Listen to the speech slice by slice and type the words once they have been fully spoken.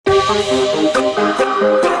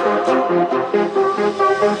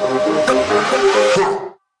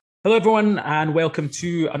Hello everyone and welcome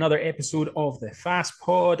to another episode of the Fast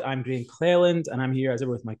Pod. I'm Graham Cleland and I'm here as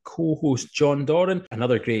ever with my co-host John Doran.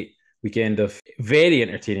 Another great weekend of very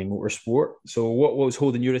entertaining motorsport. So what was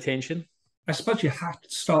holding your attention? I suppose you have to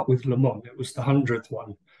start with Le Mans. It was the 100th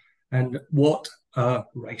one. And what a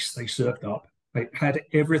race they served up. They had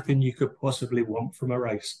everything you could possibly want from a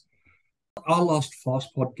race. Our last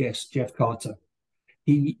Fast Pod guest, Jeff Carter,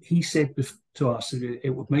 he said to us it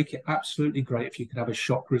would make it absolutely great if you could have a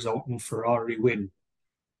shock result and Ferrari win.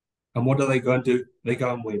 And what do they go and do? They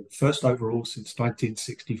go and win. First overall since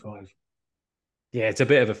 1965. Yeah, it's a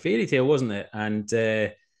bit of a fairy tale, wasn't it? And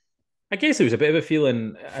I guess there was a bit of a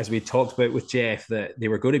feeling, as we talked about with Jeff, that they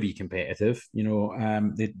were going to be competitive. You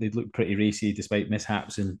know, they looked pretty racy despite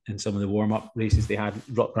mishaps in some of the warm-up races they had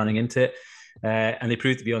running into it. And they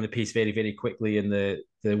proved to be on the pace very, very quickly in the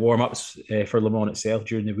warm-ups for Le Mans itself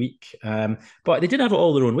during the week. But they didn't have it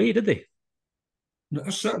all their own way, did they? No,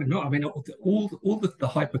 certainly not. I mean, all the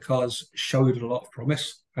hypercars showed a lot of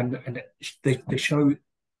promise, and they show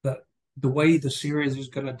that the way the series is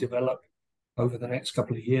going to develop over the next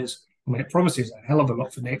couple of years, I mean, it promises a hell of a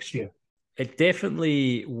lot for next year. It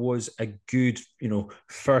definitely was a good,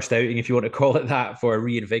 first outing, if you want to call it that, for a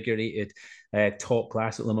reinvigorated top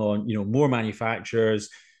class at Le Mans. You know, more manufacturers.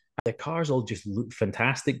 The cars all just looked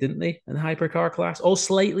fantastic, didn't they? In the hypercar class, all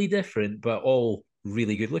slightly different, but all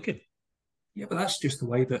really good looking. Yeah, but that's just the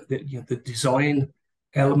way that the design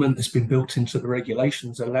element that's been built into the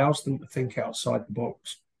regulations allows them to think outside the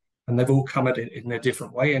box. And they've all come at it in a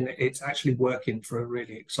different way, and it's actually working for a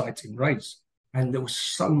really exciting race. And there was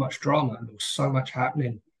so much drama, and there was so much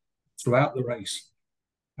happening throughout the race.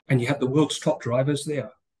 And you had the world's top drivers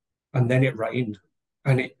there, and then it rained.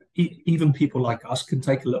 And even people like us can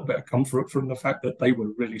take a little bit of comfort from the fact that they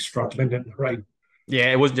were really struggling in the rain.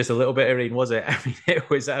 Yeah, it wasn't just a little bit of rain, was it? I mean, it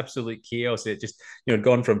was absolute chaos. It just,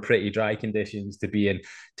 gone from pretty dry conditions to being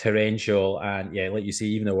torrential. And yeah, like you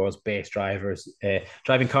see, even the world's best drivers,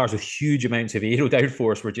 driving cars with huge amounts of aero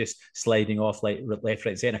downforce were just sliding off like left,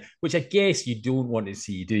 right, center, which I guess you don't want to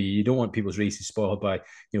see, do you? You don't want people's races spoiled by,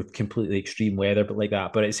 completely extreme weather, but like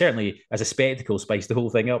that. But it certainly, as a spectacle, spiced the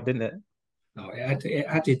whole thing up, didn't it? No, it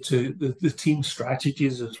added to the team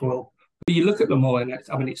strategies as well. But you look at Le Mans,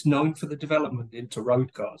 and it's known for the development into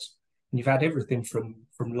road cars. And you've had everything from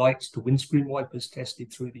lights to windscreen wipers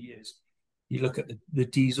tested through the years. You look at the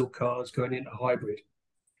diesel cars going into hybrid.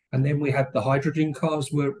 And then we had the hydrogen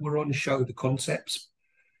cars were on show, the concepts.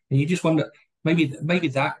 And you just wonder, maybe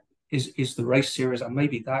that is the race series, and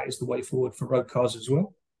maybe that is the way forward for road cars as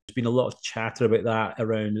well. There's been a lot of chatter about that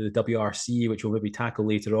around the WRC, which we'll maybe tackle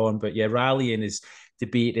later on. But yeah, rallying is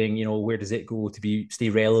debating, where does it go to stay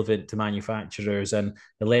relevant to manufacturers? And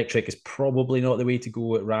electric is probably not the way to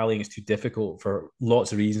go at rallying. It's too difficult for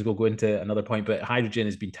lots of reasons. We'll go into another point, but hydrogen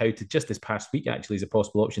has been touted just this past week, actually, as a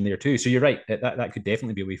possible option there too. So you're right, that could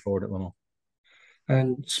definitely be a way forward at Le Mans.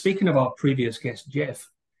 And speaking of our previous guest, Jeff,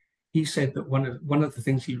 he said that one of the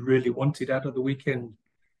things he really wanted out of the weekend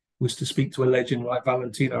was to speak to a legend like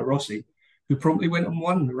Valentino Rossi, who promptly went and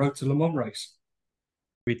won the Road to Le Mans race.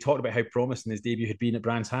 We talked about how promising his debut had been at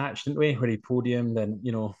Brands Hatch, didn't we? Where he podiumed and,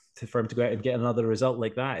 for him to go out and get another result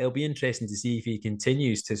like that. It'll be interesting to see if he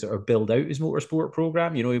continues to sort of build out his motorsport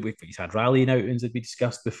program. He's had rallying outings that we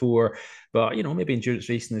discussed before, but, maybe endurance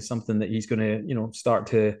racing is something that he's going to, start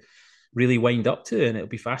to really wind up to. And it'll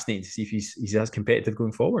be fascinating to see if he's as competitive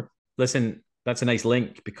going forward. Listen, that's a nice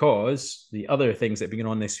link because the other things that have been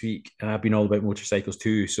going on this week have been all about motorcycles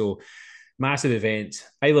too. So massive event,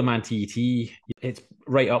 Isle of Man TET. It's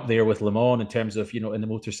right up there with Le Mans in terms of, in the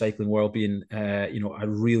motorcycling world being, a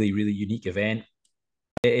really, really unique event.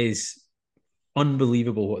 It is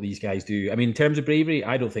unbelievable what these guys do. I mean, in terms of bravery,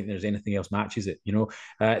 I don't think there's anything else matches it.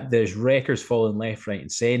 There's records falling left, right,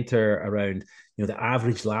 and center around, the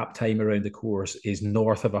average lap time around the course is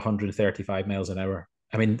north of 135 miles an hour.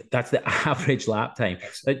 I mean, that's the average lap time.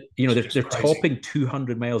 They're topping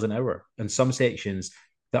 200 miles an hour in some sections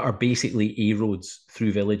that are basically A-roads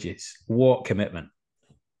through villages. What commitment.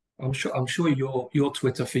 I'm sure your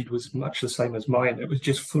Twitter feed was much the same as mine. It was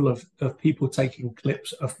just full of people taking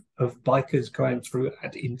clips of bikers going through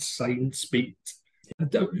at insane speed.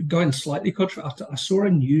 Going slightly contrary, I saw a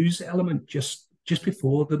news element just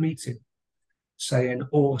before the meeting saying,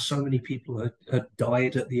 so many people had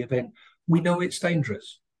died at the event. We know it's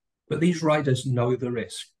dangerous, but these riders know the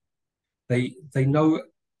risk. They know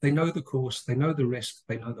the course, they know the risk,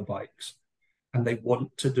 they know the bikes, and they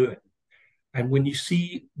want to do it. And when you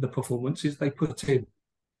see the performances they put in,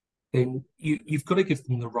 then you've got to give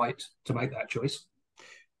them the right to make that choice.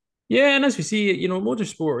 Yeah, and as we see,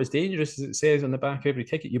 motorsport is dangerous, as it says on the back of every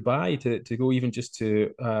ticket you buy to go even just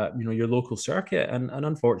to your local circuit, and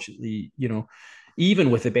unfortunately, even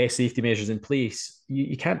with the best safety measures in place,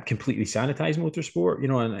 you can't completely sanitize motorsport,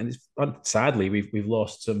 and sadly we've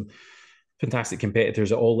lost some fantastic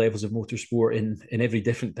competitors at all levels of motorsport in every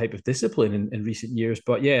different type of discipline in recent years.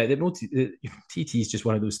 But yeah, the TT is just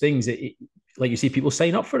one of those things. Like you see, people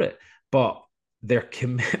sign up for it, but their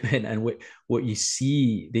commitment and what you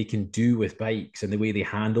see they can do with bikes and the way they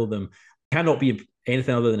handle them cannot be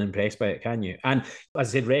anything other than impressed by it, can you? And as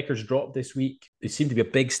I said, records dropped this week. It seemed to be a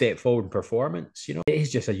big step forward in performance. It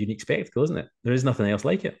is just a unique spectacle, isn't it? There is nothing else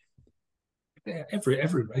like it. Yeah,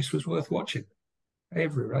 every race was worth watching.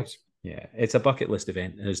 Every race. Yeah, it's a bucket list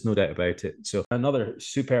event. There's no doubt about it. So another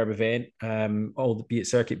superb event, albeit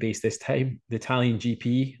circuit based this time. The Italian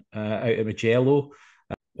GP out of Mugello.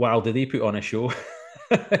 Wow, did they put on a show?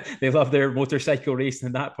 They love their motorcycle racing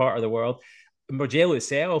in that part of the world. Mugello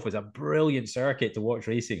itself is a brilliant circuit to watch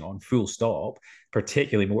racing on, full stop,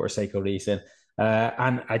 particularly motorcycle racing.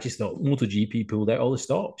 And I just thought MotoGP pulled out all the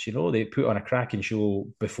stops. They put on a cracking show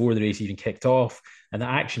before the race even kicked off, and the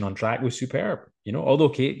action on track was superb. Although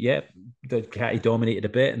the Ducati dominated a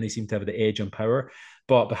bit and they seemed to have the edge on power,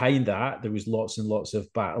 but behind that there was lots and lots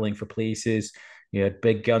of battling for places. You had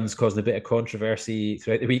big guns causing a bit of controversy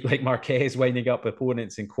throughout the week, like Marquez winding up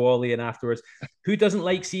opponents in quali and afterwards. Who doesn't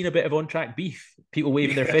like seeing a bit of on-track beef? People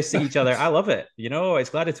waving their fists at each other. I love it. It's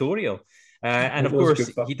gladiatorial. And of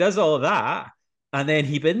course, he does all of that, and then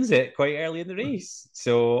he bins it quite early in the race.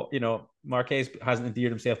 So, Marquez hasn't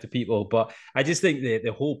endeared himself to people, but I just think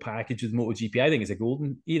the whole package with MotoGP, I think it's a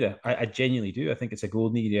golden era. I genuinely do. I think it's a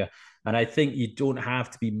golden era. And I think you don't have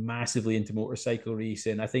to be massively into motorcycle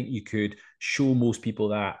racing. I think you could show most people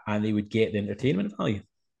that and they would get the entertainment value.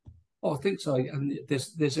 Oh, I think so. And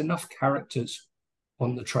there's enough characters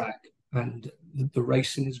on the track and the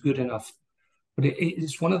racing is good enough. But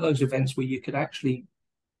it's one of those events where you could actually,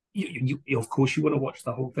 you of course, you want to watch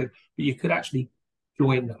the whole thing, but you could actually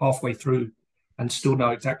join halfway through and still know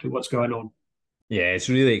exactly what's going on. Yeah, it's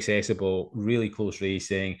really accessible, really close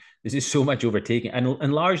racing. There's just so much overtaking,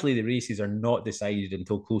 and largely the races are not decided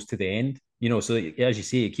until close to the end. So as you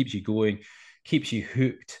say, it keeps you going, keeps you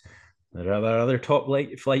hooked. There are other top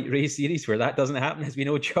flight race series where that doesn't happen, as we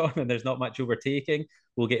know, John, and there's not much overtaking.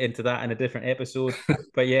 We'll get into that in a different episode.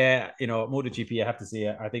 But yeah, MotoGP, I have to say,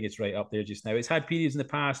 I think it's right up there just now. It's had periods in the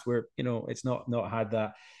past where it's not had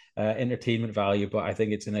that entertainment value, but I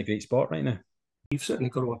think it's in a great spot right now. You've certainly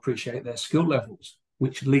got to appreciate their skill levels,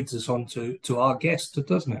 which leads us on to our guest,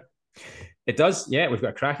 doesn't it? It does, yeah. We've got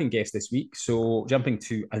a cracking guest this week. So jumping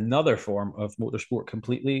to another form of motorsport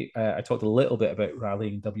completely. I talked a little bit about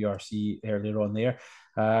rallying WRC earlier on there.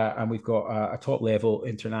 And we've got a top-level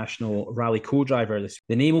international rally co-driver.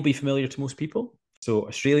 The name will be familiar to most people. So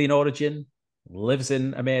Australian origin, lives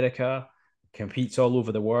in America, competes all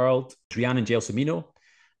over the world. Rhianon Gelsomino.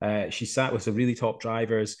 She sat with some really top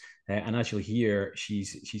drivers. And as you'll hear,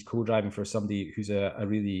 she's co-driving for somebody who's a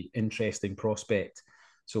really interesting prospect.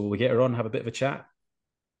 So we'll get her on and have a bit of a chat.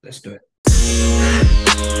 Let's do it.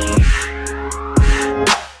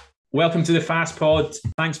 Welcome to the Fast Pod.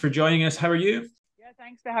 Thanks for joining us. How are you? Yeah,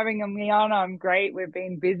 thanks for having me on. I'm great. We've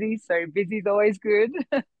been busy, so busy's always good.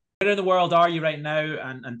 Where in the world are you right now?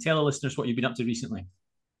 And tell the listeners what you've been up to recently.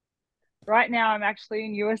 Right now, I'm actually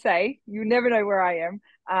in USA. You never know where I am.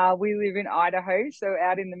 We live in Idaho, so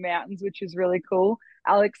out in the mountains, which is really cool.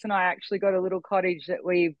 Alex and I actually got a little cottage that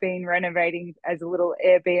we've been renovating as a little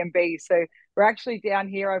Airbnb. So we're actually down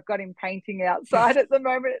here. I've got him painting outside at the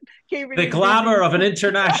moment. The glamour of an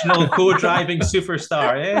international co-driving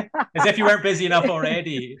superstar, eh? As if you weren't busy enough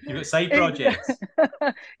already. You've got side projects.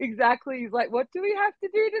 Exactly. He's like, what do we have to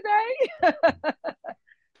do today?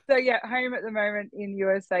 So yeah, home at the moment in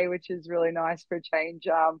USA, which is really nice for a change,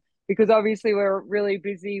 because obviously we're really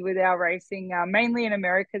busy with our racing, mainly in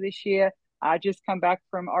America this year. Just come back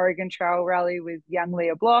from Oregon Trail Rally with young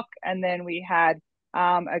Lia Block, and then we had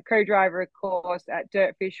a co-driver course at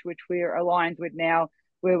Dirtfish, which we're aligned with now,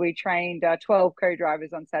 where we trained 12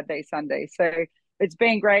 co-drivers on Saturday, Sunday. So it's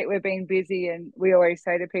been great. We've been busy, and we always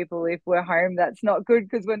say to people, if we're home, that's not good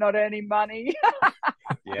because we're not earning money.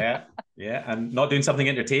 Yeah, and not doing something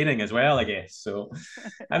entertaining as well, I guess. So,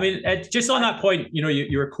 I mean, just on that point,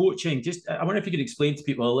 you were coaching. Just, I wonder if you could explain to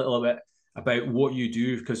people a little bit about what you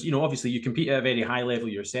do, because obviously you compete at a very high level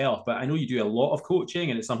yourself, but I know you do a lot of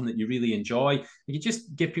coaching, and it's something that you really enjoy. You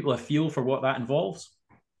just give people a feel for what that involves.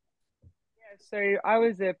 So I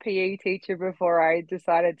was a PE teacher before I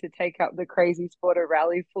decided to take up the crazy sport of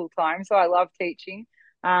rally full time. So I love teaching.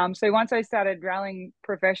 So once I started rallying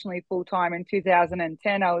professionally full time in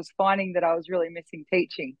 2010, I was finding that I was really missing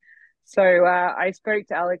teaching. So I spoke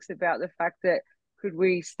to Alex about the fact that could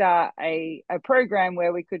we start a program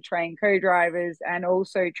where we could train co-drivers and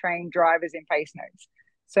also train drivers in pace notes.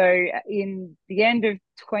 So in the end of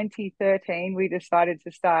 2013, we decided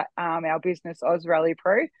to start our business Oz Rally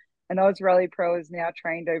Pro. And Oz Rally Pro has now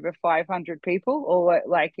trained over 500 people, all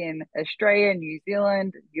like in Australia, New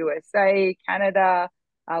Zealand, USA, Canada.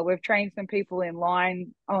 We've trained some people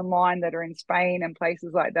online that are in Spain and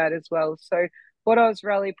places like that as well. So what Oz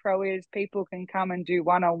Rally Pro is, people can come and do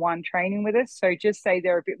one-on-one training with us. So just say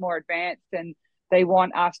they're a bit more advanced and they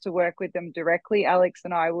want us to work with them directly. Alex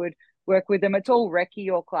and I would work with them. It's all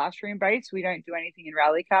recce or classroom based. We don't do anything in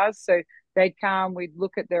rally cars. So they'd come, we'd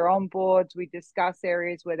look at their onboards, we'd discuss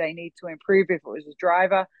areas where they need to improve if it was a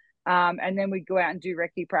driver. And then we'd go out and do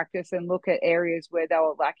recce practice and look at areas where they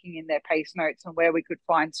were lacking in their pace notes and where we could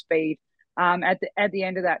find speed. At the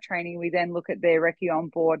end of that training, we then look at their recce on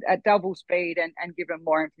board at double speed and give them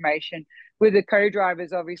more information. With the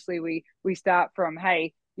co-drivers, obviously, we start from,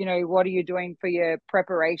 hey, you know, what are you doing for your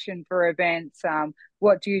preparation for events?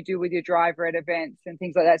 What do you do with your driver at events and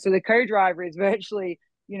things like that? So the co-driver is virtually,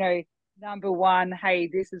 you know, number one, hey,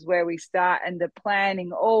 this is where we start, and the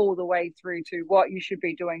planning all the way through to what you should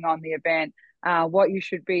be doing on the event, what you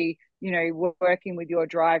should be, you know, working with your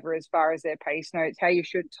driver as far as their pace notes, how you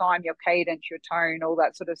should time your cadence, your tone, all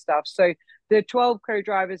that sort of stuff. So the 12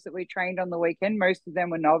 co-drivers that we trained on the weekend, most of them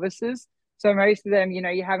were novices. So most of them, you know,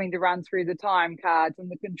 you're having to run through the time cards and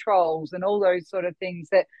the controls and all those sort of things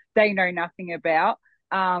that they know nothing about.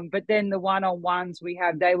 But then the one-on-ones we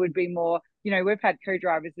have, they would be more, you know, we've had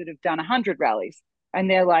co-drivers that have done 100 rallies and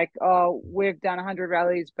they're like, oh, we've done 100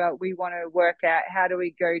 rallies, but we want to work out how do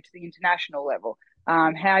we go to the international level?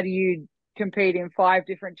 How do you compete in 5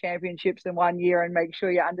 different championships in 1 year and make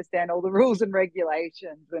sure you understand all the rules and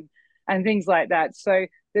regulations and things like that? So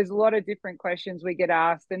there's a lot of different questions we get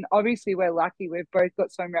asked. And obviously we're lucky. We've both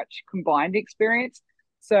got so much combined experience.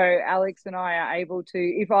 So Alex and I are able to,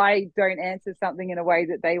 if I don't answer something in a way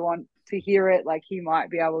that they want to hear it, like he might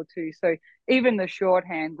be able to. So even the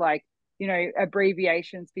shorthand, like, you know,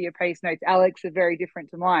 abbreviations for your pace notes, Alex are very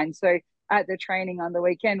different to mine. So at the training on the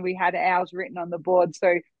weekend, we had ours written on the board.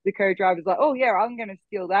 So the co-driver's like, oh yeah, I'm going to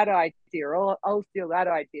steal that idea, or I'll steal that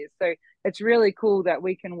idea. So it's really cool that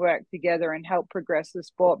we can work together and help progress the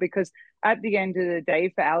sport, because at the end of the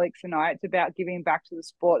day, for Alex and I, it's about giving back to the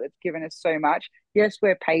sport that's given us so much. Yes,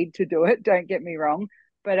 we're paid to do it, don't get me wrong.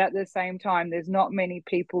 But at the same time, there's not many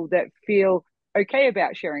people that feel okay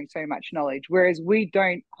about sharing so much knowledge, whereas we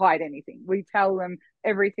don't hide anything. We tell them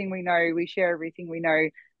everything we know, we share everything we know,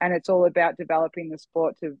 and it's all about developing the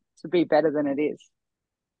sport to be better than it is.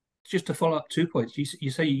 Just to follow up 2 points,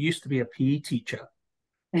 you say you used to be a PE teacher.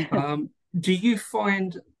 Do you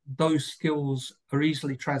find those skills are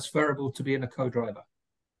easily transferable to being a co-driver?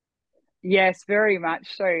 Yes, very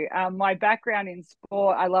much so. My background in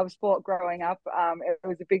sport, I love sport growing up. It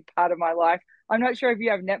was a big part of my life. I'm not sure if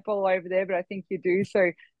you have netball over there, but I think you do.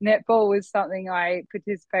 So netball was something I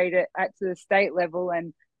participated at the state level,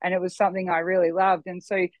 and it was something I really loved. And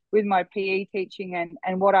so with my PE teaching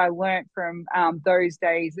and what I learned from those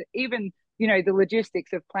days, even, you know, the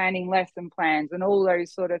logistics of planning lesson plans and all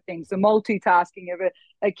those sort of things, the multitasking of it,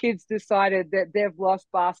 a kid's decided that they've lost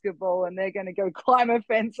basketball and they're going to go climb a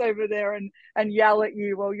fence over there and yell at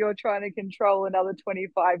you while you're trying to control another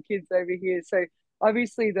 25 kids over here. So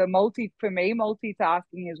obviously for me,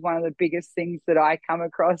 multitasking is one of the biggest things that I come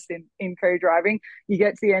across in co-driving. You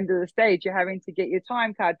get to the end of the stage, you're having to get your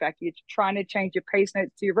time card back. You're trying to change your pace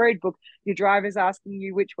notes to your road book. Your driver's asking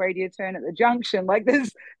you which way do you turn at the junction. Like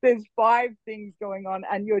there's 5 things going on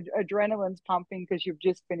and your adrenaline's pumping because you've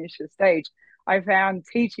just finished the stage. I found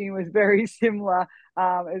teaching was very similar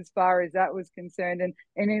as far as that was concerned. And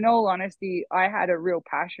in all honesty, I had a real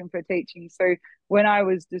passion for teaching. So when I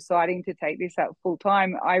was deciding to take this up full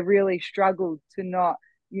time, I really struggled to not,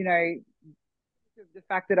 you know, the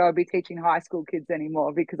fact that I would be teaching high school kids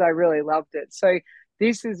anymore, because I really loved it. So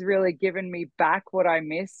this has really given me back what I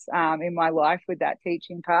miss in my life with that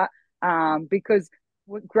teaching part, because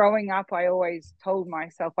growing up, I always told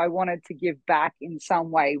myself I wanted to give back in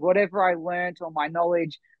some way. Whatever I learned or my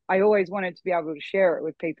knowledge, I always wanted to be able to share it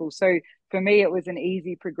with people. So for me, it was an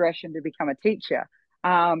easy progression to become a teacher.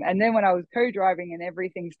 And then when I was co-driving and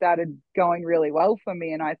everything started going really well for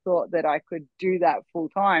me, and I thought that I could do that full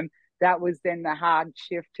time, that was then the hard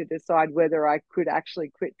shift to decide whether I could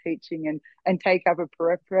actually quit teaching and take up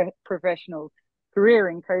a professional career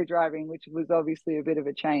in co-driving, which was obviously a bit of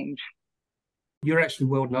a change. You're actually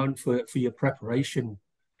well known for your preparation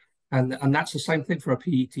And that's the same thing for a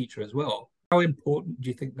PE teacher as well. How important do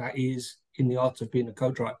you think that is in the art of being a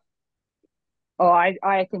co-driver? Oh,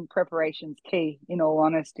 I think preparation's key, in all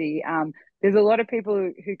honesty. There's a lot of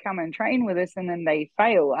people who come and train with us and then they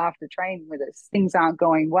fail after training with us. Things aren't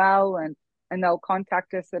going well and they'll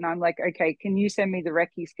contact us and I'm like, okay, can you send me the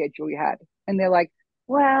recce schedule you had? And they're like,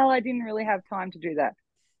 well, I didn't really have time to do that.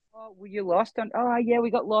 Oh, were you lost on? Oh, yeah, we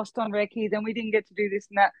got lost on recce. Then we didn't get to do this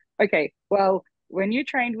and that. Okay, well, when you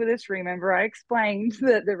trained with us, remember I explained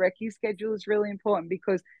that the recce schedule is really important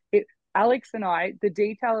because Alex and I, the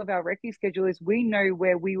detail of our recce schedule is we know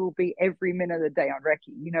where we will be every minute of the day on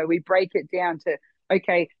recce. You know, we break it down to,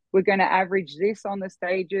 okay, we're going to average this on the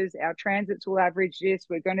stages. Our transits will average this.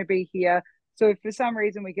 We're going to be here. So if for some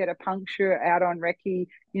reason we get a puncture out on recce,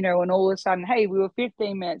 you know, and all of a sudden, hey, we were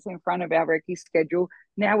 15 minutes in front of our recce schedule.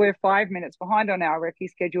 Now we're 5 minutes behind on our recce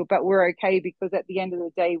schedule, but we're okay because at the end of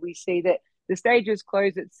the day, we see that the stages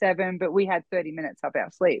close at 7, but we had 30 minutes up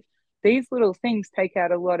our sleeve. These little things take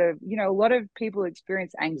out a lot of people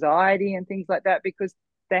experience anxiety and things like that because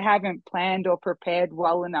they haven't planned or prepared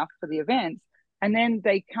well enough for the events. And then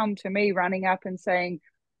they come to me running up and saying,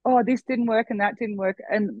 oh, this didn't work and that didn't work.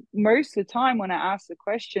 And most of the time when I ask the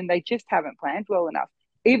question, they just haven't planned well enough.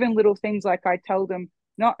 Even little things like I tell them,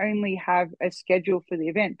 not only have a schedule for the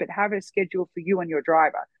event, but have a schedule for you and your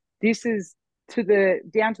driver. This is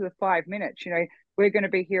down to the 5 minutes, you know, we're going to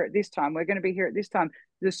be here at this time. We're going to be here at this time.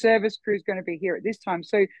 The service crew is going to be here at this time.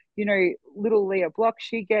 So, you know, little Lia Block,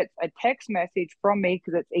 she gets a text message from me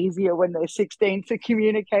because it's easier when they're 16 to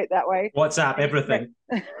communicate that way. WhatsApp, everything.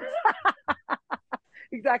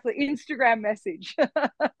 Exactly. Instagram message,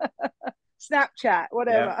 Snapchat,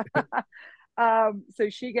 whatever. Yeah. So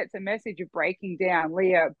she gets a message of breaking down,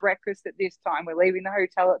 Lia, breakfast at this time. We're leaving the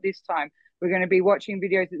hotel at this time. We're going to be watching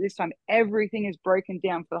videos at this time. Everything is broken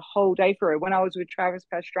down for the whole day for her. When I was with Travis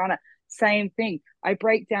Pastrana, same thing. I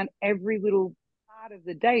break down every little part of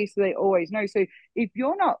the day so they always know. So if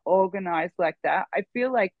you're not organized like that, I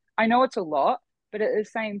feel like, I know it's a lot, but at the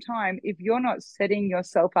same time, if you're not setting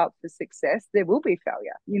yourself up for success, there will be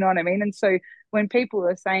failure. You know what I mean? And so when people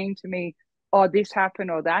are saying to me, oh, this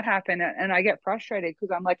happened or that happened, and I get frustrated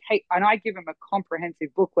because I'm like, hey, and I give them a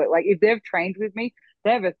comprehensive booklet. Like if they've trained with me,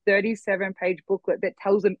 they have a 37-page booklet that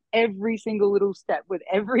tells them every single little step with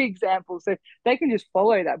every example. So they can just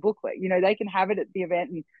follow that booklet. You know, they can have it at the event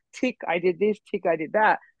and tick, I did this, tick, I did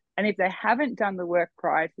that. And if they haven't done the work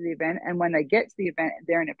prior to the event, and when they get to the event,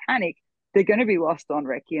 they're in a panic, they're going to be lost on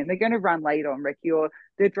recce and they're going to run late on recce, or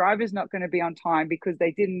their driver's not going to be on time because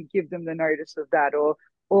they didn't give them the notice of that, or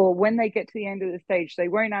when they get to the end of the stage, they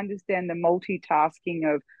won't understand the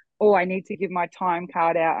multitasking of, oh, I need to give my time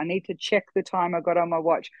card out. I need to check the time I got on my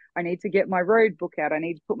watch. I need to get my road book out. I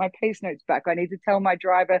need to put my pace notes back. I need to tell my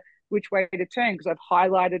driver which way to turn because I've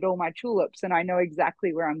highlighted all my tulips and I know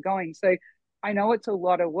exactly where I'm going. So I know it's a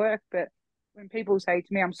lot of work, but when people say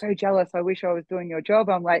to me, I'm so jealous, I wish I was doing your job,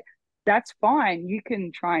 I'm like, that's fine. You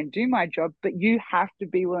can try and do my job, but you have to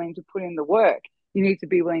be willing to put in the work. You need to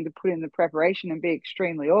be willing to put in the preparation and be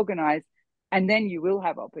extremely organized, and then you will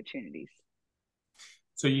have opportunities.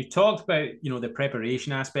 So you talked about, you know, the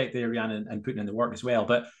preparation aspect there, Rhianon, and putting in the work as well.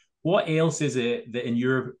 But what else is it that, in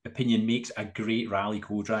your opinion, makes a great rally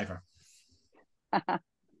co-driver?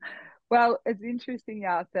 Well, it's interesting you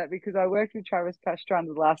asked that because I worked with Travis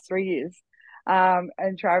Pastrana the last 3 years.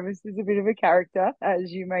 And Travis is a bit of a character,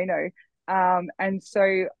 as you may know. And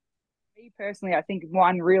so me personally, I think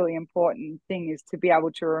one really important thing is to be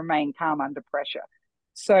able to remain calm under pressure.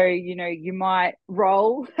 So, you know, you might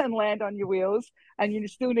roll and land on your wheels and you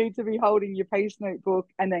still need to be holding your pace notebook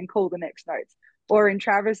and then call the next notes. Or in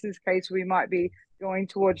Travis's case, we might be going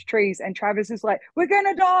towards trees and Travis is like, we're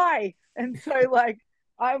going to die. And so like,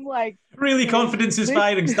 I'm like, really confidence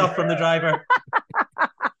inspiring stuff from the driver.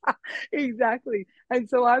 Exactly. And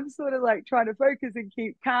so I'm sort of like trying to focus and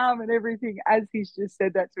keep calm and everything as he's just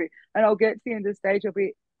said that to me. And I'll get to the end of the stage, I'll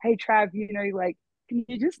be, hey, Trav, you know, like, can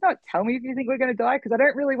you just not tell me if you think we're going to die? Because I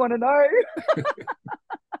don't really want to know.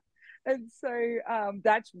 And so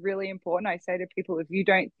that's really important. I say to people, if you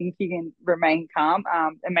don't think you can remain calm,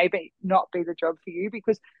 it may not be the job for you,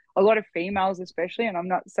 because a lot of females especially, and I'm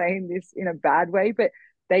not saying this in a bad way, but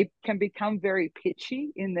they can become very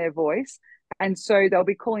pitchy in their voice. And so they'll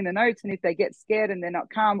be calling the notes, and if they get scared and they're not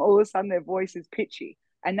calm, all of a sudden their voice is pitchy.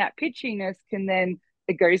 And that pitchiness can then,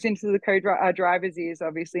 it goes into the driver's ears,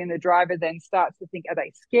 obviously, and the driver then starts to think, are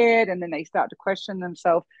they scared? And then they start to question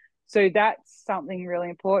themselves. So that's something really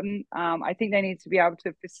important. I think they need to be able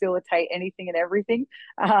to facilitate anything and everything.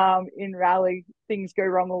 In rally, things go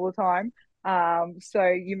wrong all the time. So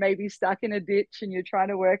you may be stuck in a ditch and you're trying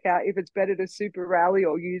to work out if it's better to super rally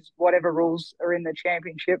or use whatever rules are in the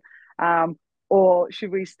championship. Or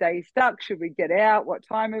should we stay stuck? Should we get out? What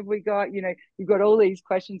time have we got? You know, you've got all these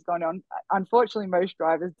questions going on. Unfortunately, most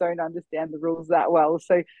drivers don't understand the rules that well.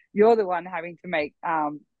 So you're the one having to make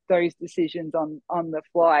those decisions on the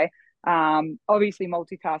fly. Obviously,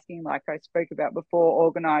 multitasking, like I spoke about before,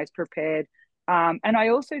 organized, prepared. And I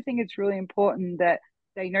also think it's really important that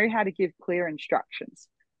they know how to give clear instructions.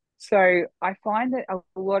 So I find that a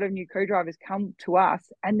lot of new co-drivers come to us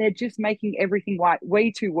and they're just making everything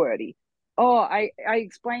way too wordy. Oh, I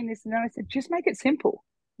explained this and then I said, just make it simple.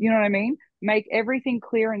 You know what I mean? Make everything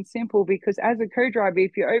clear and simple, because as a co-driver,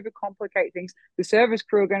 if you overcomplicate things, the service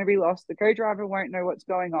crew are going to be lost. The co-driver won't know what's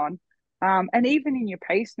going on. And even in your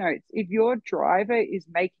pace notes, if your driver is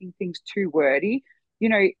making things too wordy, you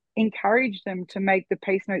know, encourage them to make the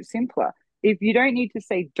pace notes simpler. If you don't need to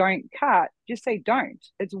say don't cut, just say don't.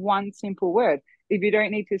 It's one simple word. If you don't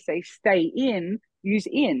need to say stay in, use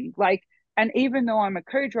in. Like, and even though I'm a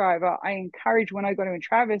co-driver, I encourage when I go to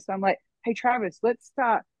Travis, I'm like, hey, Travis, let's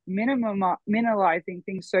start minimalizing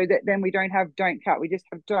things so that then we don't have don't cut. We just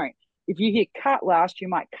have don't. If you hit cut last, you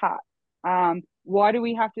might cut. Why do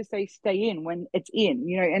we have to say stay in when it's in?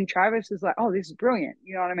 You know, and Travis is like, oh, this is brilliant.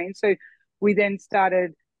 You know what I mean? So we then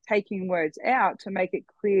started taking words out to make it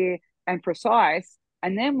clear and precise.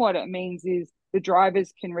 And then what it means is the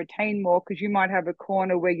drivers can retain more, because you might have a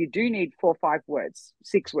corner where you do need 4 or 5 words,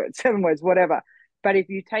 6 words, 7 words, whatever. But if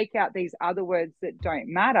you take out these other words that don't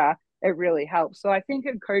matter, it really helps. So I think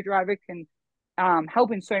a co-driver can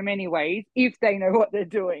help in so many ways if they know what they're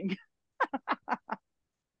doing.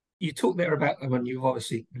 You talked there about when you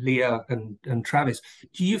obviously Lia and Travis.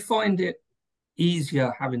 Do you find it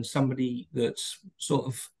easier having somebody that's sort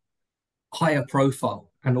of higher profile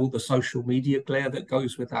and all the social media glare that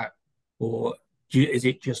goes with that, or is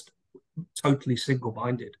it just totally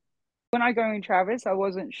single-minded? When I go in Travis, I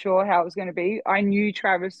wasn't sure how it was going to be. I knew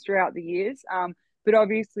Travis throughout the years, but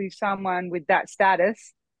obviously someone with that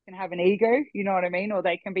status can have an ego, you know what I mean? Or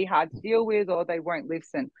they can be hard to deal with, or they won't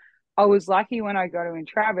listen. I was lucky when I got in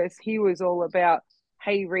Travis, he was all about,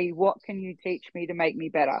 hey, Rhi, what can you teach me to make me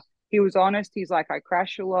better? He was honest. He's like, I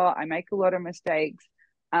crash a lot. I make a lot of mistakes.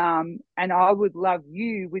 And I would love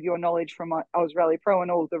you with your knowledge from Oz Rally Pro and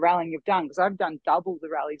all the rallying you've done, because I've done double the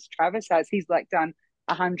rallies Travis has. He's like done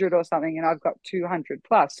 100 or something, and I've got 200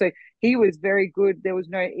 plus. So he was very good. There was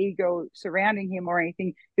no ego surrounding him or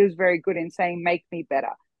anything. He was very good in saying, make me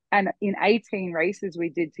better. And in 18 races we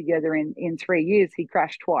did together in 3 years, he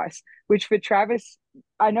crashed twice, which for Travis,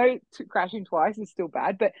 I know crashing twice is still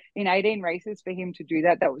bad, but in 18 races for him to do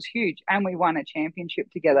that, that was huge. And we won a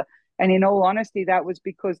championship together. And in all honesty, that was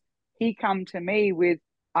because he come to me with,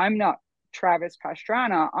 I'm not Travis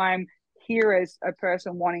Pastrana. I'm here as a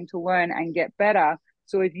person wanting to learn and get better.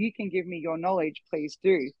 So if you can give me your knowledge, please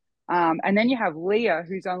do. And then you have Lia,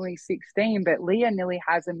 who's only 16, but Lia nearly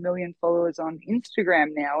has 1 million followers on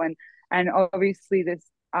Instagram now. And obviously this,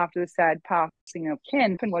 after the sad passing of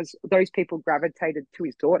Ken, was those people gravitated to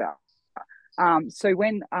his daughter. So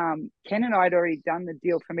when Ken and I had already done the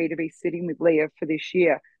deal for me to be sitting with Lia for this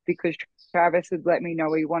year, because Travis had let me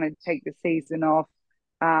know he wanted to take the season off,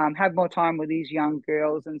 have more time with these young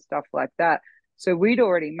girls and stuff like that. So we'd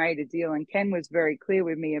already made a deal, and Ken was very clear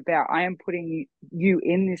with me about, I am putting you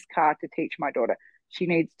in this car to teach my daughter. She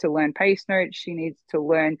needs to learn pace notes. She needs to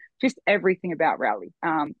learn just everything about rally.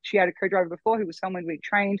 She had a co-driver before who was someone we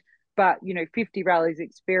trained, but, 50 rallies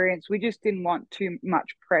experience. We just didn't want too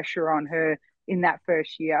much pressure on her in that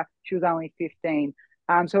first year. She was only 15.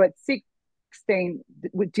 So at 16,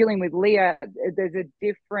 dealing with Lia, there's a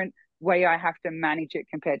different way I have to manage it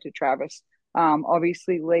compared to Travis.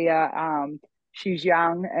 Obviously, Lia, she's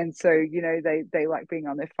young, and so they like being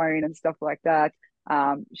on their phone and stuff like that.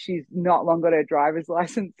 She's not long got her driver's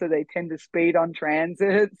license, so they tend to speed on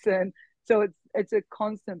transits, and so it's a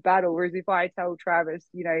constant battle. Whereas if I tell Travis,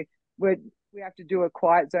 we have to do a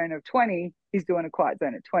quiet zone of 20, he's doing a quiet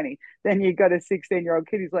zone at 20. Then you've got a 16-year-old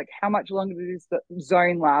kid who's like, how much longer does this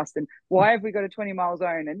zone last? And why have we got a 20-mile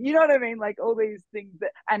zone? And you know what I mean? Like all these things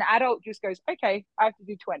that an adult just goes, okay, I have to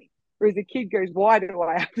do 20. Whereas a kid goes, why do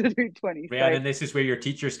I have to do 20? Rhianon, and this is where your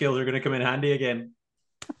teacher skills are going to come in handy again.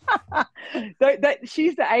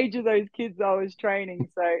 She's the age of those kids I was training,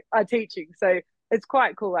 teaching. So it's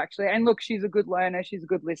quite cool, actually. And look, she's a good learner. She's a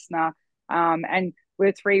good listener. And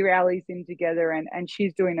we're 3 rallies in together, and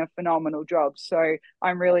she's doing a phenomenal job. So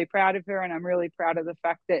I'm really proud of her, and I'm really proud of the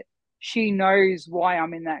fact that she knows why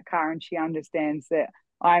I'm in that car, and she understands that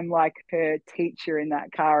I'm like her teacher in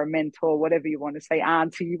that car, a mentor, whatever you want to say,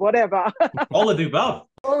 auntie, whatever. All of the above.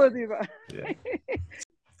 All of the above. Yeah.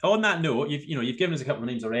 On that note, you've given us a couple of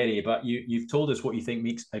names already, but you've told us what you think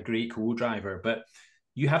makes a great co-driver, but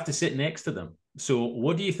you have to sit next to them. So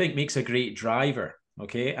what do you think makes a great driver?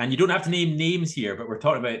 Okay. And you don't have to name names here, but we're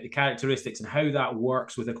talking about the characteristics and how that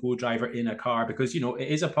works with a co-driver in a car, because, it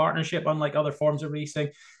is a partnership, unlike other forms of racing,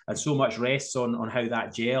 and so much rests on how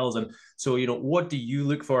that gels. And so, what do you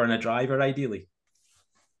look for in a driver ideally?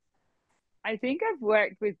 I think I've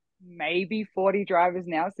worked with maybe 40 drivers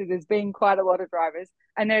now. So there's been quite a lot of drivers,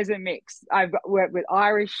 and there's a mix. I've worked with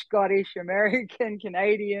Irish, Scottish, American,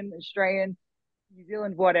 Canadian, Australian, New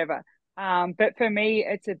Zealand, whatever. But for me,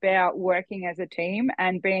 it's about working as a team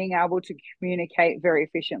and being able to communicate very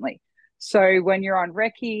efficiently. So when you're on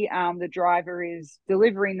recce, the driver is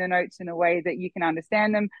delivering the notes in a way that you can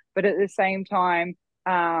understand them, but at the same time,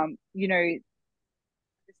 understanding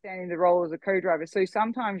the role as a co-driver. So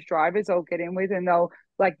sometimes drivers I'll get in with and they'll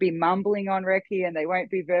like be mumbling on recce and they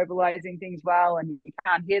won't be verbalizing things well, and you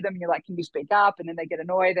can't hear them. You're like, can you speak up? And then they get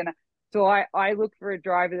annoyed. And so I look for a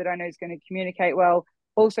driver that I know is going to communicate well.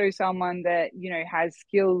 Also someone that, has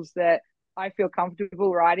skills that I feel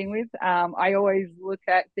comfortable riding with. I always look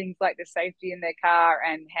at things like the safety in their car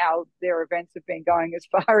and how their events have been going, as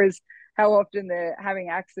far as how often they're having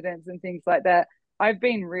accidents and things like that. I've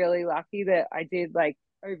been really lucky that I did like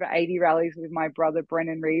over 80 rallies with my brother,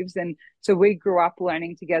 Brennan Reeves. And so we grew up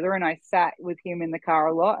learning together, and I sat with him in the car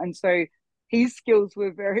a lot. And so his skills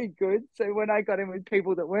were very good. So when I got in with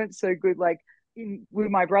people that weren't so good, like with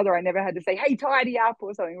my brother, I never had to say, hey, tidy up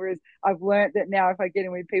or something. Whereas I've learned that now if I get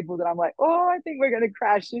in with people that I'm like, oh, I think we're going to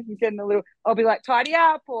crash, this is getting a little, I'll be like, tidy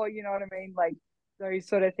up, or you know what I mean? Like those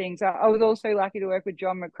sort of things. I was also lucky to work with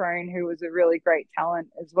John McCrone, who was a really great talent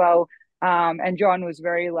as well. And John was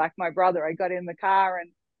very like my brother. I got in the car and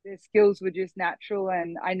their skills were just natural,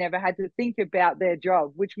 and I never had to think about their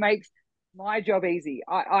job, which makes my job easy.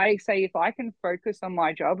 I say if I can focus on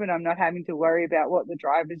my job and I'm not having to worry about what the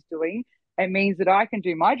driver's doing, it means that I can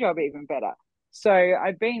do my job even better. So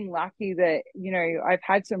I've been lucky that, I've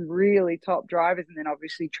had some really top drivers, and then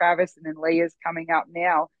obviously Travis, and then Lia's coming up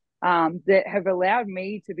now, that have allowed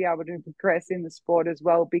me to be able to progress in the sport as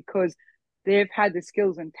well, because they've had the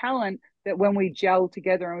skills and talent that when we gel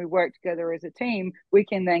together and we work together as a team, we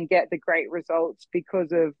can then get the great results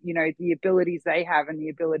because of, the abilities they have and the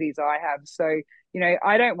abilities I have. So,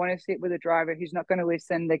 I don't want to sit with a driver who's not going to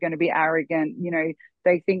listen. They're going to be arrogant.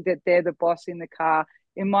 They think that they're the boss in the car.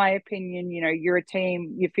 In my opinion, you're a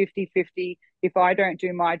team, you're 50-50. If I don't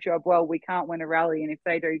do my job well, we can't win a rally. And if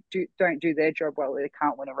they don't do their job well, they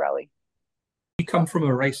can't win a rally. You come from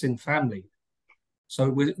a racing family. So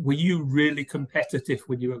were you really competitive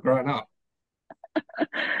when you were growing up?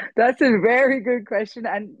 That's a very good question.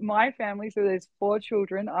 And my family, so there's 4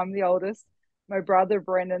 children. I'm the oldest. My brother,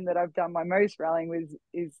 Brendan, that I've done my most rallying with,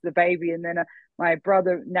 is the baby. And then my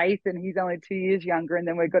brother, Nathan, he's only 2 years younger. And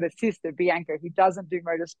then we've got a sister, Bianca, who doesn't do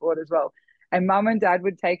motorsport as well. And mum and dad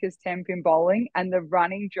would take us 10-pin bowling. And the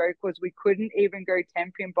running joke was we couldn't even go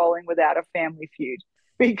 10-pin bowling without a family feud,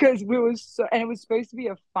 because we were and it was supposed to be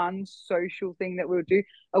a fun social thing that we would do,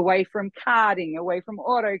 away from karting, away from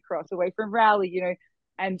autocross, away from rally,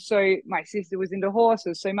 And so my sister was into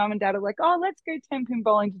horses. So mum and dad are like, oh, let's go 10-pin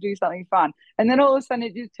bowling to do something fun. And then all of a sudden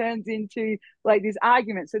it just turns into like this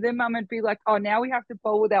argument. So then mum would be like, oh, now we have to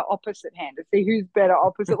bowl with our opposite hand to see who's better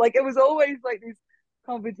opposite. Like it was always like this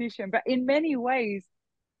competition. But in many ways,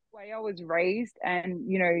 way I was raised, and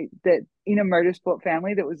that in a motorsport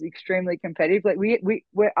family that was extremely competitive. Like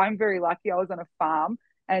I'm very lucky. I was on a farm,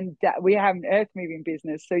 and we have an earth moving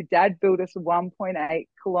business. So dad built us a 1.8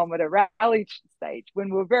 kilometer rally stage when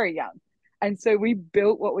we were very young, and so we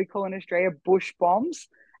built what we call in Australia bush bombs,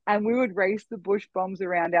 and we would race the bush bombs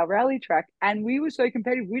around our rally track. And we were so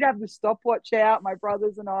competitive. We'd have the stopwatch out, my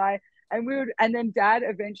brothers and I. And then dad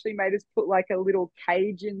eventually made us put like a little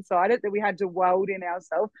cage inside it that we had to weld in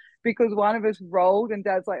ourselves, because one of us rolled and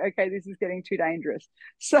dad's like, okay, this is getting too dangerous.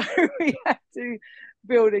 So we had to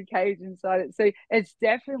build a cage inside it. So it's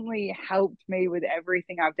definitely helped me with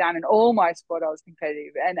everything I've done. In all my sport, I was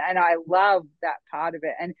competitive, and I love that part of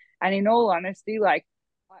it. And in all honesty, like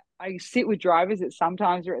I sit with drivers that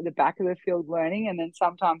sometimes are at the back of the field learning, and then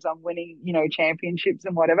sometimes I'm winning, championships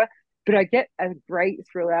and whatever. But I get a great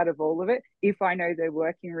thrill out of all of it if I know they're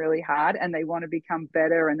working really hard and they want to become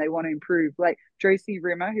better and they want to improve. Like Josie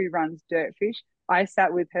Rimmer, who runs Dirtfish, I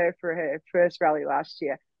sat with her for her first rally last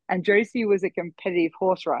year. And Josie was a competitive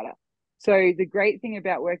horse rider. So the great thing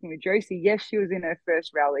about working with Josie, yes, she was in her first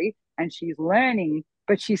rally and she's learning,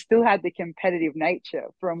 but she still had the competitive nature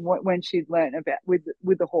from when she'd learned about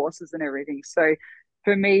with the horses and everything. So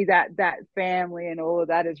for me, that family and all of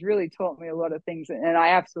that has really taught me a lot of things, and I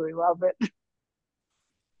absolutely love it.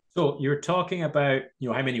 So you're talking about,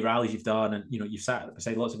 how many rallies you've done, and, you've sat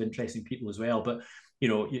beside lots of interesting people as well, but,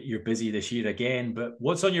 you're busy this year again, but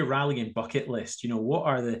what's on your rallying bucket list? What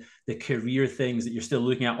are the career things that you're still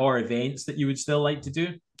looking at, or events that you would still like to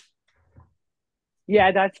do?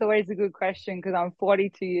 Yeah, that's always a good question, because I'm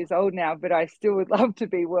 42 years old now, but I still would love to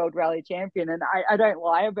be world rally champion. And I don't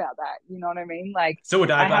lie about that. You know what I mean? Like, so would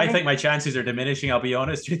I, but I think my chances are diminishing. I'll be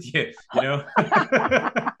honest with you, I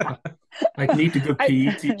need a good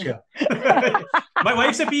PE teacher. My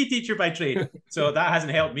wife's a PE teacher by trade, so that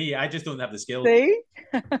hasn't helped me. I just don't have the skills. See?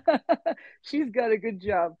 She's got a good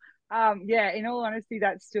job. Yeah, in all honesty,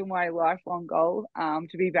 that's still my lifelong goal,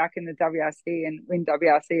 to be back in the WRC and win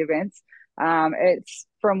WRC events. It's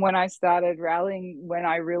from when I started rallying, when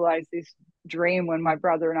I realized this dream, when my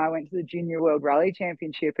brother and I went to the Junior World Rally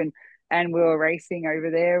Championship, and we were racing over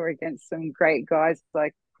there against some great guys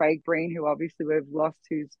like Craig Breen, who obviously we've lost,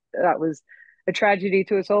 that was a tragedy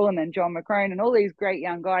to us all, and then John McCrone and all these great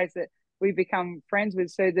young guys that we've become friends with.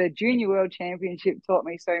 So the Junior World Championship taught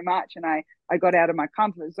me so much, and I got out of my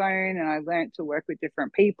comfort zone, and I learned to work with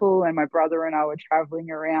different people, and my brother and I were traveling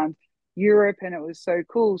around Europe, and it was so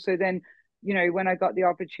cool. So then, when I got the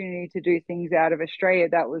opportunity to do things out of Australia,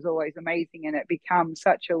 that was always amazing, and it became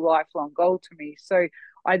such a lifelong goal to me. So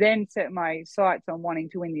I then set my sights on wanting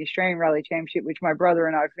to win the Australian Rally Championship, which my brother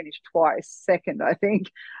and I finished twice, second, I think.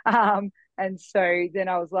 And so then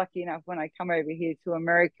I was lucky enough when I come over here to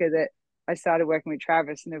America that I started working with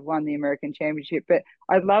Travis and have won the American Championship. But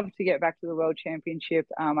I'd love to get back to the World Championship.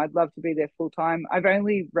 I'd love to be there full time. I've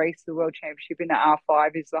only raced the World Championship in the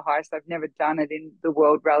R5 is the highest. I've never done it in the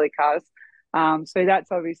World Rally Cars. So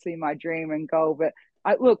that's obviously my dream and goal. But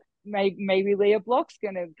maybe Lia Block's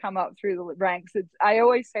going to come up through the ranks. I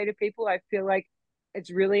always say to people, I feel like it's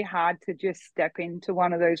really hard to just step into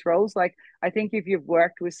one of those roles. Like, I think if you've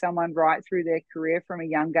worked with someone right through their career from a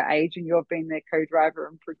younger age and you've been their co-driver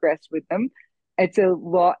and progressed with them, it's a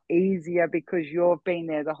lot easier because you've been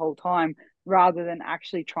there the whole time, rather than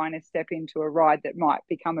actually trying to step into a ride that might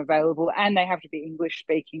become available. And they have to be English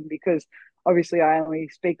speaking, because obviously I only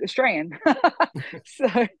speak Australian. so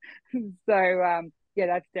yeah,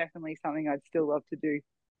 that's definitely something I'd still love to do.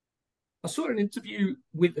 I saw an interview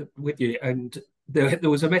with you, and there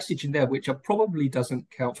was a message in there which probably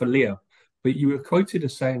doesn't count for Lia, but you were quoted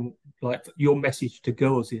as saying, like, your message to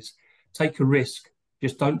girls is take a risk,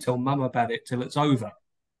 just don't tell mum about it till it's over.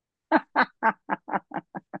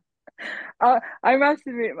 I must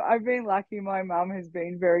admit, I've been lucky. My mum has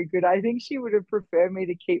been very good. I think she would have preferred me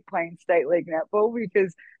to keep playing state league netball,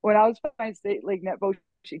 because when I was playing state league netball,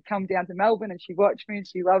 she'd come down to Melbourne and she watched me and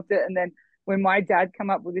she loved it. And then when my dad came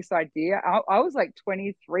up with this idea, I was like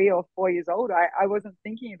 23 or 4 years old. I wasn't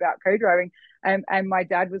thinking about co-driving. And my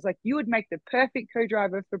dad was like, you would make the perfect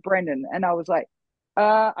co-driver for Brendan. And I was like,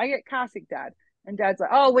 I get car sick, Dad. And Dad's like,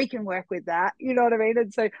 oh, we can work with that. You know what I mean?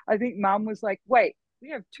 And so I think Mum was like, wait, we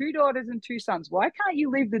have 2 daughters and 2 sons. Why can't you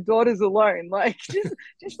leave the daughters alone? Like,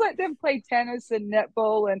 just let them play tennis and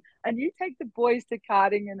netball, and you take the boys to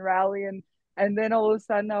karting and rally. And then all of a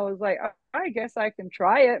sudden I was like, I guess I can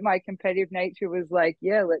try it. My competitive nature was like,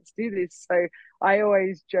 yeah, let's do this. So I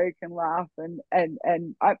always joke and laugh,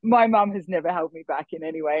 my mum has never held me back in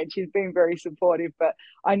any way, and she's been very supportive. But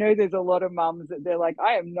I know there's a lot of mums that they're like,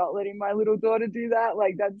 I am not letting my little daughter do that.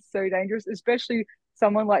 Like, that's so dangerous, especially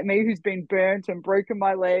someone like me who's been burnt and broken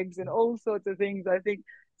my legs and all sorts of things. I think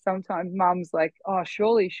sometimes mum's like, oh,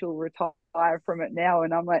 surely she'll retire from it now.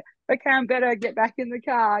 And I'm like, okay, I'm better get back in the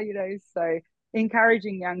car, So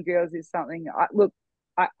encouraging young girls is something.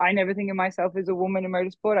 I never think of myself as a woman in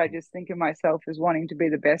motorsport. I just think of myself as wanting to be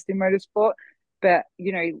the best in motorsport. But,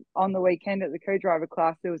 on the weekend at the co-driver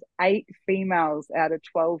class, there was 8 females out of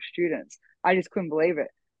 12 students. I just couldn't believe it.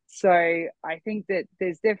 So I think that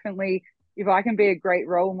there's definitely, if I can be a great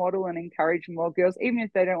role model and encourage more girls, even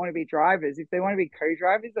if they don't want to be drivers, if they want to be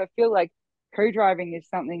co-drivers, I feel like co-driving is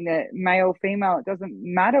something that male, female, it doesn't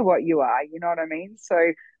matter what you are, you know what I mean? So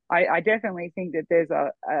I definitely think that there's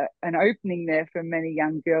an opening there for many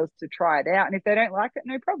young girls to try it out. And if they don't like it,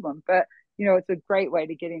 no problem. But, it's a great way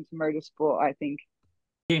to get into motorsport, I think.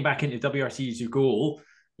 Getting back into WRC is your goal.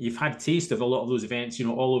 You've had a taste of a lot of those events,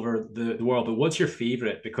 all over the world. But what's your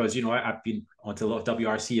favourite? Because, I've been onto a lot of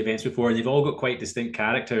WRC events before, and they've all got quite distinct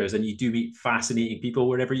characters, and you do meet fascinating people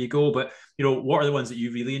wherever you go. But, what are the ones that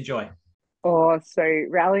you really enjoy? Oh, so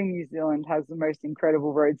Rally New Zealand has the most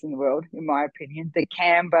incredible roads in the world, in my opinion. The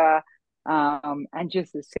Canberra, and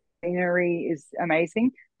just the scenery is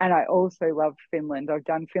amazing. And I also love Finland. I've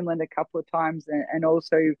done Finland a couple of times and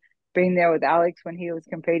also been there with Alex when he was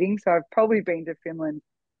competing. So I've probably been to Finland,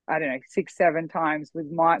 I don't know, 6, 7 times with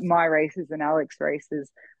my races and Alex races.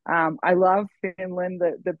 I love Finland,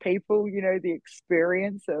 the people, you know, the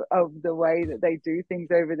experience of the way that they do things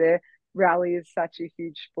over there. Rally is such a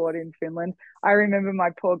huge sport in Finland. I remember my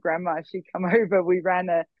poor grandma, she come over, we ran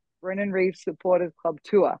a Brennan Reeves Supporters Club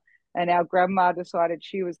tour, and our grandma decided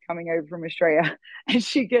she was coming over from Australia, and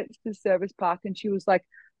she gets to Service Park and she was like,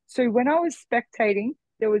 so when I was spectating,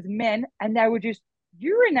 there was men and they were just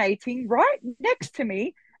urinating right next to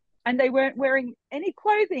me and they weren't wearing any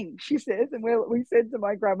clothing, she says. And we said to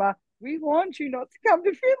my grandma, we want you not to come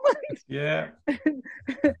to Finland.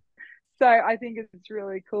 Yeah. So I think it's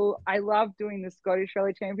really cool. I love doing the Scottish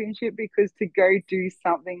Rally Championship because to go do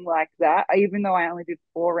something like that, even though I only did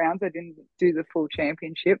 4 rounds, I didn't do the full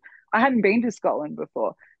championship. I hadn't been to Scotland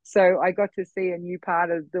before. So I got to see a new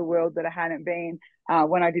part of the world that I hadn't been.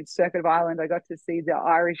 When I did Circuit of Ireland, I got to see the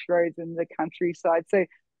Irish roads and the countryside. So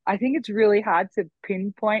I think it's really hard to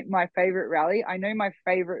pinpoint my favorite rally. I know my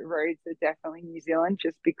favorite roads are definitely New Zealand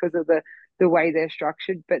just because of the way they're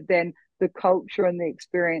structured, but then the culture and the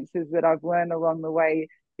experiences that I've learned along the way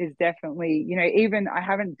is definitely, you know, even I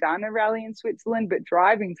haven't done a rally in Switzerland, but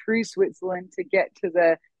driving through Switzerland to get to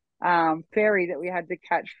the ferry that we had to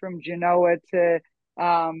catch from Genoa to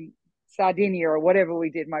Sardinia or whatever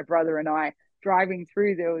we did, my brother and I, driving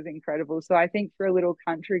through there was incredible. So I think for a little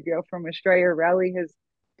country girl from Australia, rally has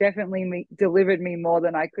definitely delivered me more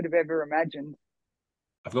than I could have ever imagined.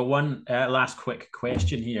 I've got one last quick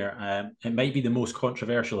question here. It might be the most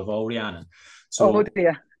controversial of all, Rhianon. So, oh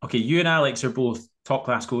dear. Okay, you and Alex are both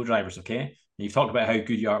top-class co-drivers, okay? And you've talked about how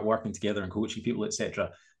good you are at working together and coaching people,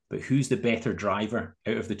 etc. But who's the better driver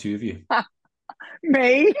out of the two of you?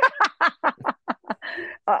 Me.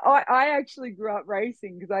 I actually grew up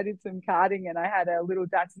racing because I did some karting and I had a little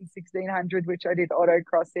Datsun 1600, which I did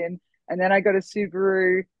autocross in. And then I got a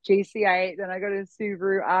Subaru GC8, then I got a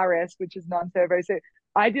Subaru RS, which is non-turbo. So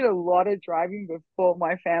I did a lot of driving before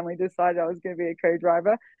my family decided I was going to be a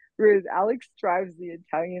co-driver. Whereas Alex drives the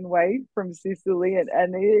Italian way from Sicily, and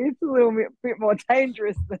it's a little bit more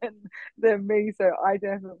dangerous than me. So I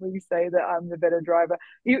definitely say that I'm the better driver.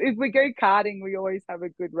 If we go karting, we always have a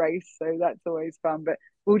good race, so that's always fun. But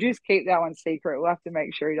we'll just keep that one secret. We'll have to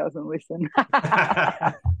make sure he doesn't listen.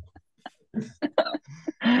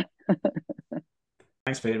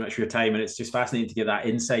 Thanks very much for your time, and it's just fascinating to get that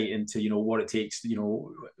insight into, you know, what it takes, you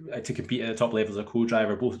know, to compete at the top level as a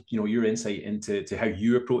co-driver. Both, you know, your insight into how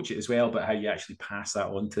you approach it as well, but how you actually pass that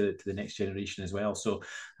on to the next generation as well. So,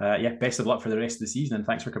 yeah, best of luck for the rest of the season, and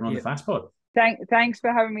thanks for coming on the Fast Pod. Thanks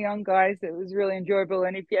for having me on, guys. It was really enjoyable,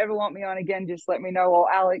 and if you ever want me on again, just let me know.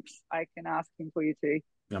 Or Alex, I can ask him for you too.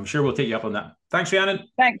 I'm sure we'll take you up on that. Thanks, Rhianon.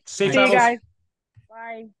 Thanks. Safe See you travels. guys.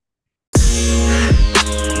 Bye.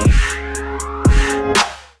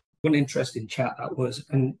 What an interesting chat that was.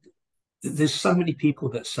 And there's so many people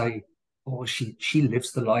that say, oh, she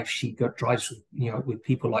lives the life, she drives with, you know, with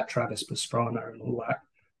people like Travis Pastrana and all that.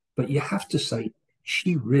 But you have to say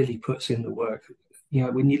she really puts in the work. You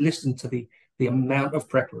know, when you listen to the amount of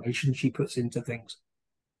preparation she puts into things.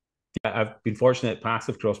 I've been fortunate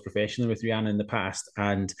passive cross professionally with Rhianon in the past,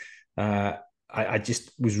 and I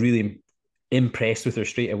just was really impressed with her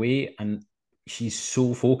straight away. And she's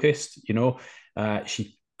so focused, you know.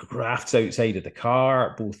 She grafts outside of the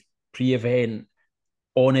car, both pre-event,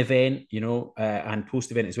 on event, you know, and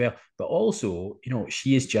post-event as well. But also, you know,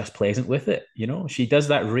 she is just pleasant with it. You know, she does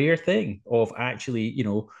that rare thing of actually, you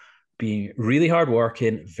know, being really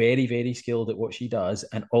hardworking, very, very skilled at what she does,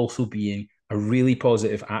 and also being a really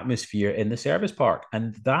positive atmosphere in the service park.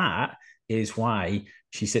 And that is why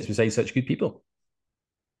she sits beside such good people.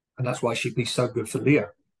 And that's why she'd be so good for Lia.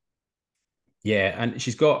 Yeah, and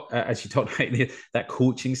she's got, as she talked about, that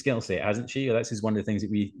coaching skill set, hasn't she? This is one of the things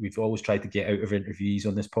that we've always tried to get out of interviews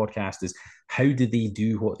on this podcast is how do they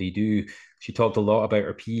do what they do? She talked a lot about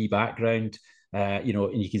her PE background, you know,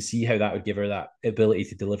 and you can see how that would give her that ability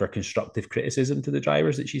to deliver constructive criticism to the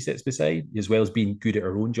drivers that she sits beside, as well as being good at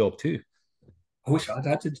her own job too. I wish I'd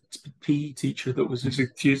had a PE teacher that was as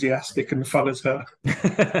enthusiastic and fun as her.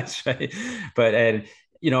 That's right. But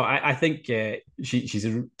you know, I think she's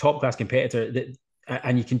a top-class competitor,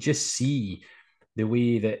 and you can just see the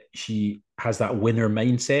way that she has that winner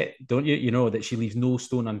mindset, don't you? You know, that she leaves no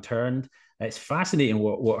stone unturned. It's fascinating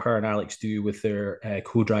what her and Alex do with their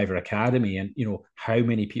co-driver academy, and, you know, how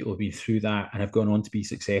many people have been through that and have gone on to be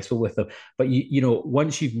successful with them. But, you know,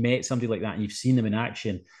 once you've met somebody like that and you've seen them in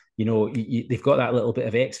action, you know, they've got that little bit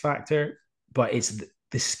of X factor, but it's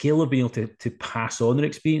the skill of being able to pass on their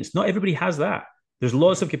experience. Not everybody has that. There's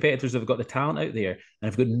lots of competitors that have got the talent out there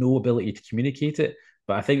and have got no ability to communicate it.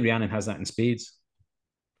 But I think Rhianon has that in spades.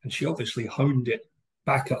 And she obviously honed it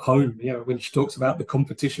back at home, when she talks about the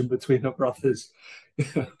competition between her brothers.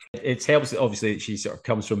 It helps, obviously, that she sort of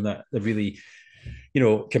comes from the really,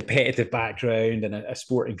 competitive background and a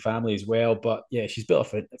sporting family as well. But yeah, she's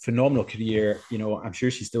built a phenomenal career. I'm sure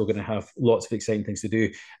she's still going to have lots of exciting things to do.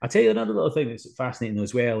 I'll tell you another little thing that's fascinating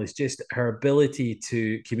as well is just her ability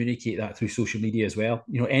to communicate that through social media as well.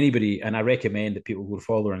 Anybody, and I recommend that people go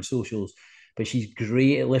follow her on socials, but she's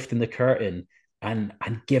great at lifting the curtain and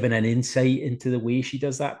giving an insight into the way she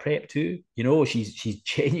does that prep too. She's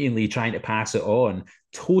genuinely trying to pass it on,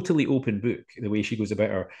 totally open book, the way she goes about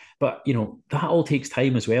her. But, that all takes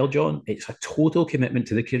time as well, John. It's a total commitment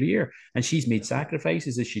to the career. And she's made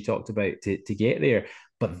sacrifices, as she talked about, to get there.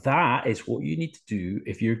 But that is what you need to do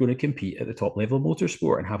if you're going to compete at the top level of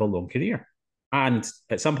motorsport and have a long career. And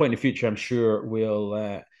at some point in the future, I'm sure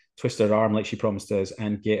we'll twist her arm like she promised us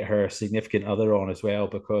and get her significant other on as well,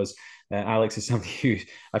 because Alex is somebody who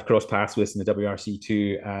I've crossed paths with in the WRC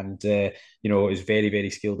too, and is very, very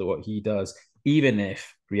skilled at what he does, even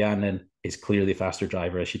if Rhianon is clearly a faster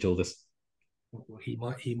driver, as she told us. Well, he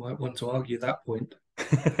might want to argue that point.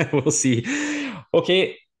 We'll see.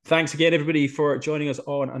 Okay. Thanks again, everybody, for joining us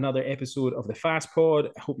on another episode of the Fast Pod.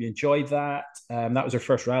 I hope you enjoyed that. That was our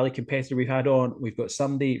first rally competitor we've had on. We've got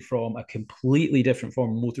somebody from a completely different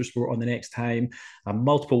form of motorsport on the next time, a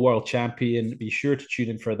multiple world champion. Be sure to tune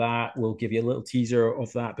in for that. We'll give you a little teaser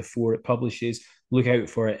of that before it publishes. Look out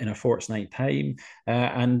for it in a fortnight's time.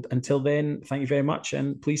 And until then, thank you very much.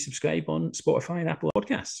 And please subscribe on Spotify and Apple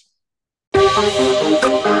Podcasts.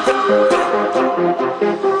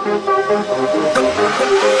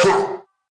 Huh.